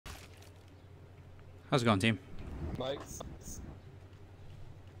How's it going, team? Mike's.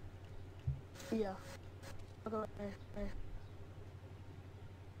 Yeah. I'll go there.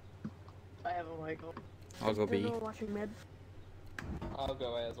 I have a Michael. I'll go B. Watching mid. I'll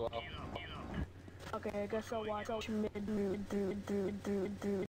go A as well. Okay, I guess I'll watch mid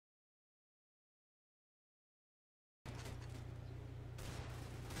through.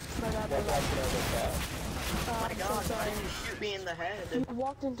 Oh my god, why did you shoot me in the head? You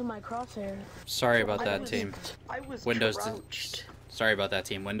walked into my crosshair. Sorry about that, team. I was Windows. crouched. Sorry about that,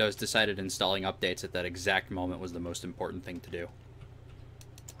 team. Windows decided installing updates at that exact moment was the most important thing to do.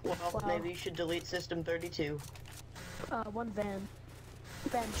 Well, Wow. maybe you should delete System 32. One van.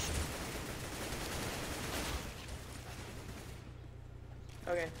 Bench.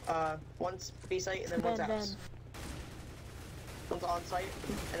 Okay, one's B-site and then one's apps. One's on-site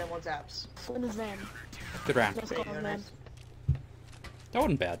and then one's apps. One is van. Good round. Let's go, van. Nice. That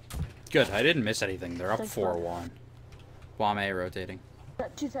wasn't bad. Good. I didn't miss anything. They're up Thanks, 4-1. Bomb A rotating.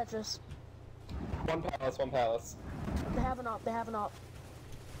 Two Tetris. One palace, one palace. They have an op.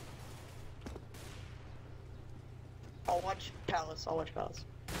 I'll watch Palace.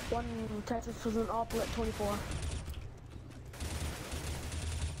 One Tetris was an op at 24.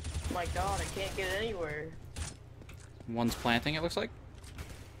 My god, I can't get anywhere. One's planting, it looks like.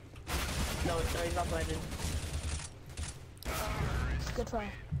 No, he's not planted. Good try.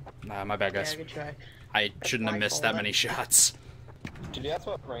 My bad, guys. Yeah, good try. I shouldn't have my missed fault, that then. many shots. Did you ask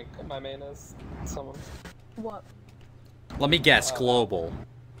what rank my main is? Someone? What? Let me guess. Global.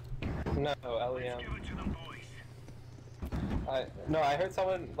 No, LEM. I heard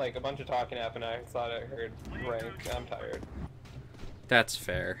someone, like, a bunch of talking happened, I thought I heard rank. I'm tired. That's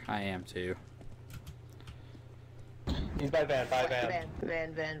fair. I am too. He's by van,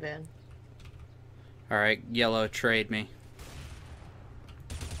 Van. Alright, yellow, trade me.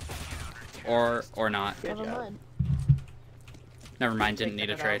 Or not. Good Never job. mind. Never mind, didn't Taking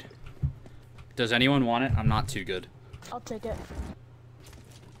need a it trade. out. Does anyone want it? I'm not too good. I'll take it.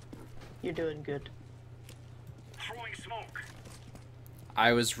 You're doing good. Throwing smoke.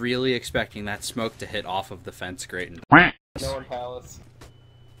 I was really expecting that smoke to hit off of the fence grate and No one palace.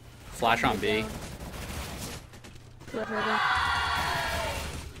 flash on B. Rotating.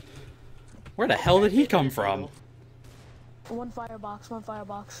 Where the hell did he come from? One firebox.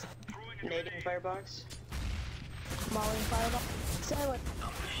 Nading firebox. Molly and firebox. Sandwich.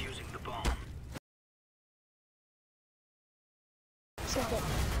 Defusing the bomb. Stick it.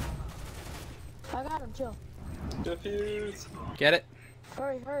 I got him, chill. Diffuse. Get it?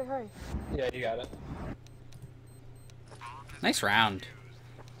 Hurry. Yeah, you got it. Nice round.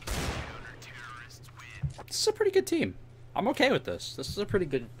 This is a pretty good team. I'm okay with this. This is a pretty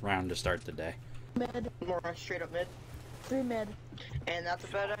good round to start the day. Mid. More straight up mid. 3 mid. And that's a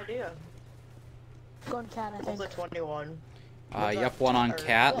bad idea. Going cat, I think. One's at 21. Yep, one on cat,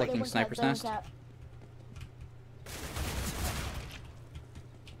 Yeah, they looking went sniper's cat, nest. cat.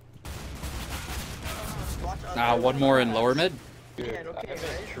 One more in lower mid. Dude, Yeah, okay, I've been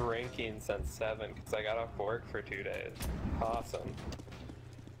right? drinking since 7 because I got off work for 2 days. Awesome.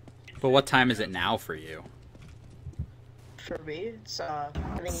 But what time is it now for you? For me, it's I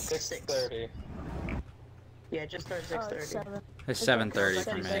think 6. 6:30. Yeah, just turned Oh, 6:30. it's 7. It's 7:30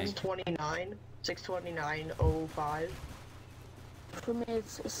 for me. 6:29. 6:29:05. For me,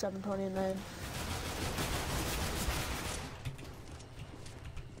 it's 7:29.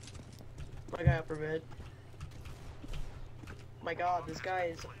 My guy upper mid. My god, this guy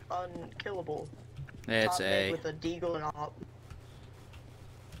is unkillable. It's Top mid A. with a deagle and op.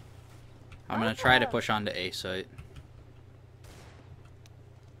 I'm gonna try to push on to A site.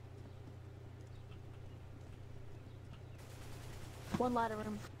 One ladder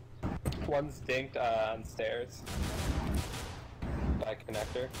room. One's dinked on stairs. By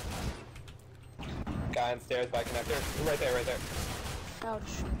connector. Guy on stairs by connector. Right there. Ouch.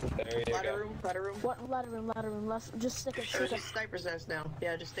 There you Ladder go. room. What ladder room? Let's just stick it. There's a sniper's nest now.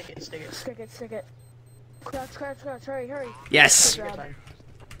 Yeah, just stick it. Stick it. Crouch. Hurry. Yes! Take your time.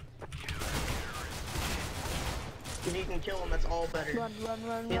 If you can kill him, that's all better. Run.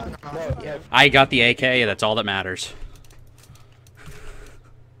 He has an op. No, yeah. I got the AK, that's all that matters.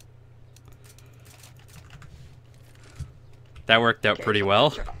 That worked out Okay, pretty so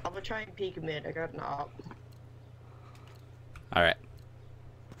well. I'm gonna try and peek mid. I got an op. Alright.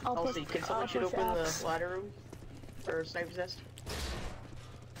 I'll see. Can someone should open apps. the ladder room? Or sniper's nest?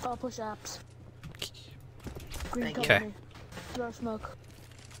 I'll push apps. Green Thank you. cover Okay. me. Throw smoke.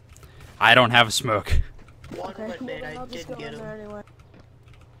 I don't have a smoke. One Okay, went mid. well, I I'll just didn't go get in him. there anyway.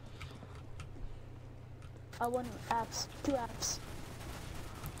 I want apps. 2 apps.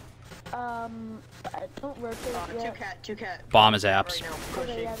 Don't rotate yet. Two cat. Bomb is Right apps. now,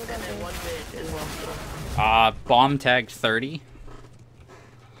 pushing, Okay, yeah, and they're then gonna one mid as well. Bomb tagged 30.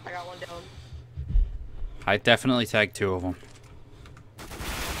 I got one down. I definitely tagged 2 of them.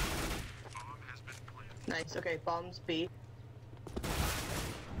 Nice. Okay, bombs B.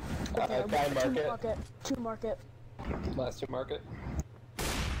 Okay, guy two market. market. Two market. Last two market.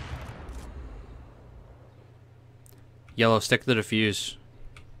 Yellow, stick the defuse.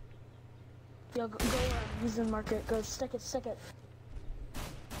 Yo, go use the market. Go stick it, stick it.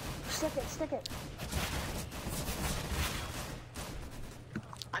 Stick it, stick it.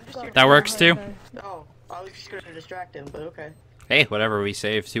 I'm just Go. here. That works too. Okay. Oh, I was just gonna distract him, but okay. Hey, whatever, we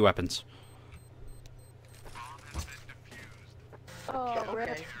saved 2 weapons. Oh, Okay.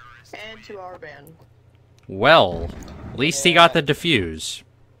 rip. And 2 hour ban. Well, at least he got the defuse.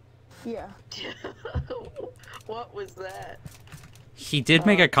 Yeah. What was that? He did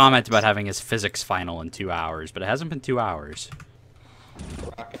make a comment about having his physics final in 2 hours, but it hasn't been 2 hours.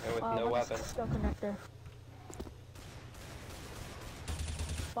 Rocking it with no what's weapon. Still connector.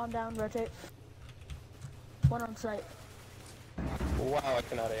 Bomb down, rotate. One on site. Wow, I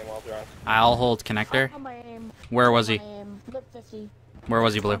cannot aim while drunk. I'll hold connector. On my aim. Where was On he? my aim. Lip 50. Where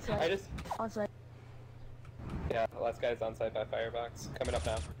was he, Blue? On site. I just... On site. Yeah, the last guy's on site by firebox. Coming up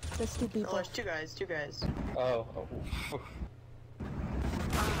now. There's 2 Oh, people. there's two guys. Oh.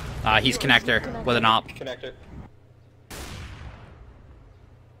 He's connector with an op. Connector.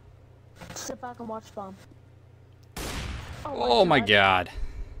 Sit back and watch bomb. Oh my god.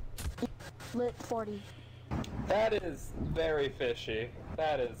 Lit 40. That is very fishy.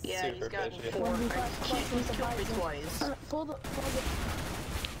 That is Yeah, he's super gotten fishy. 4. When we got He's close with the killed me Bison. twice. Pull the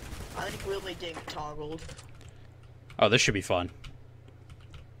I think Willie Dink toggled. Oh, this should be fun.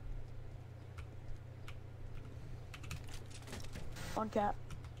 on cap.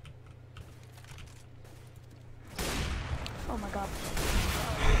 Oh my god.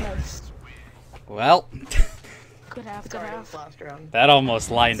 Nice. Well, Good half, good Sorry, it half. was last round. that almost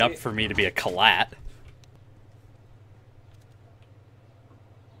lined up for me to be a collat.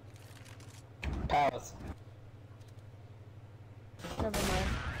 Palace. Never mind.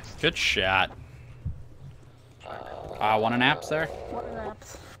 Good shot. One an apps there? What an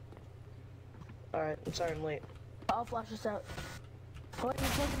apps. Alright, I'm sorry I'm late. I'll flash this out. What are you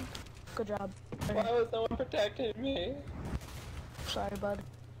taking? Good job. Why was no one protecting me? Sorry, bud.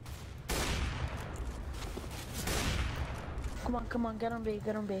 Come on, get on B,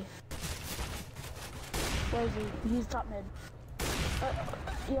 get on B. Where is he? He's top mid.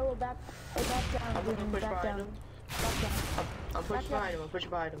 Yellow back down, I'm gonna push back behind down. him. Back down. I'm pushing behind him, I'm pushing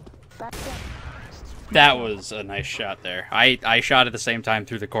behind him. Back down. That was a nice shot there. I shot at the same time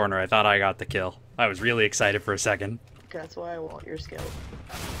through the corner. I thought I got the kill. I was really excited for a second. That's why I want your skill.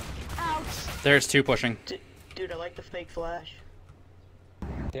 Ouch! There's two pushing. Dude, I like the fake flash.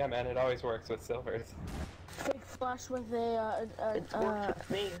 Yeah, man, it always works with silvers. Fake flash with a It worked with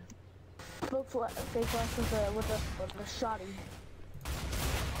me. fake flash with a shotty.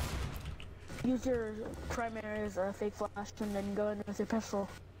 Use your primary as a fake flash and then go in with your pistol.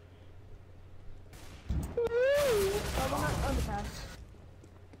 Oh, we're not underpass.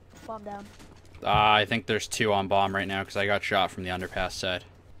 Bomb down. I think there's two on bomb right now because I got shot from the underpass side.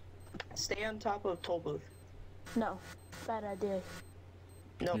 Stay on top of toll booth. No. Bad idea.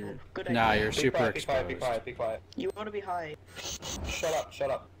 No, good idea. Nah, you're Be super quiet, be quiet, be exposed. quiet, be quiet. You want to be high. Shut up, shut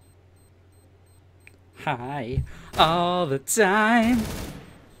up. Hi, all the time.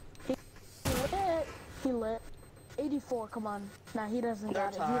 He lit. 84, come on. Nah, he doesn't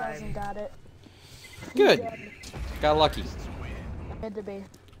got it. time. He doesn't got it. He's Good. dead. Got lucky. Mid to be.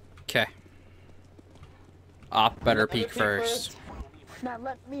 Okay. Op better Let me peek first. Nah,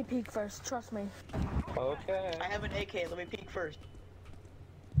 let me peek first. Trust me. Okay. I have an AK, let me peek first.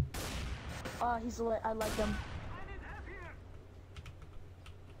 He's lit. I like him.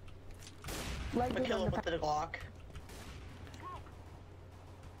 I'm Like gonna it kill on him the with the Glock.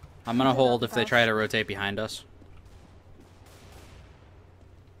 I'm gonna hold if they try to rotate behind us.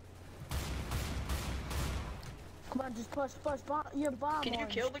 Come on, just push. Bomb. Your bomb. Can you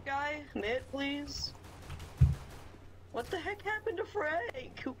orange. kill the guy? Mid, please? What the heck happened to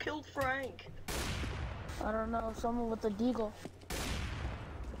Frank? Who killed Frank? I don't know. Someone with a deagle.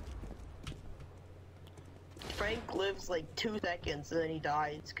 Frank lives like 2 seconds and then he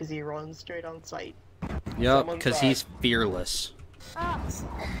dies because he runs straight on sight. Yup, Someone's because died. he's fearless. Ah!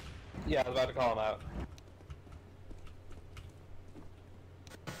 Yeah, I was about to call him out.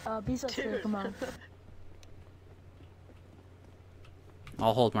 B-side's here. Dude. Come on.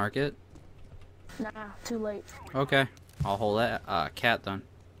 I'll hold market. Nah, too late. Okay. I'll hold that. Cat then.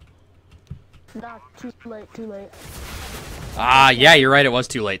 Nah, too late, too late. Ah, yeah, you're right. It was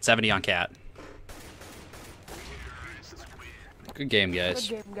too late. 70 on Cat. Good game, guys.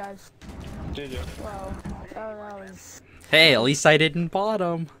 Good game, guys. GG. Wow. Oh, that was... Hey, at least I didn't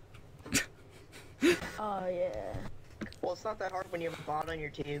bottom. Oh, yeah. Well, it's not that hard when you have a bot on your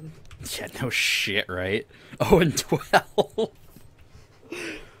team. Yeah, no shit, right? 0 and 12.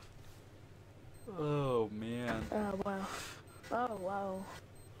 Oh man. Oh, wow. Oh, wow.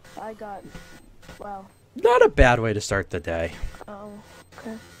 I got... Wow. Not a bad way to start the day. Oh,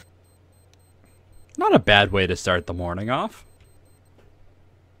 okay. Not a bad way to start the morning off.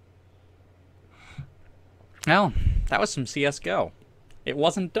 Well, that was some CSGO. It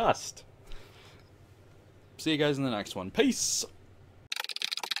wasn't dust. See you guys in the next one. Peace!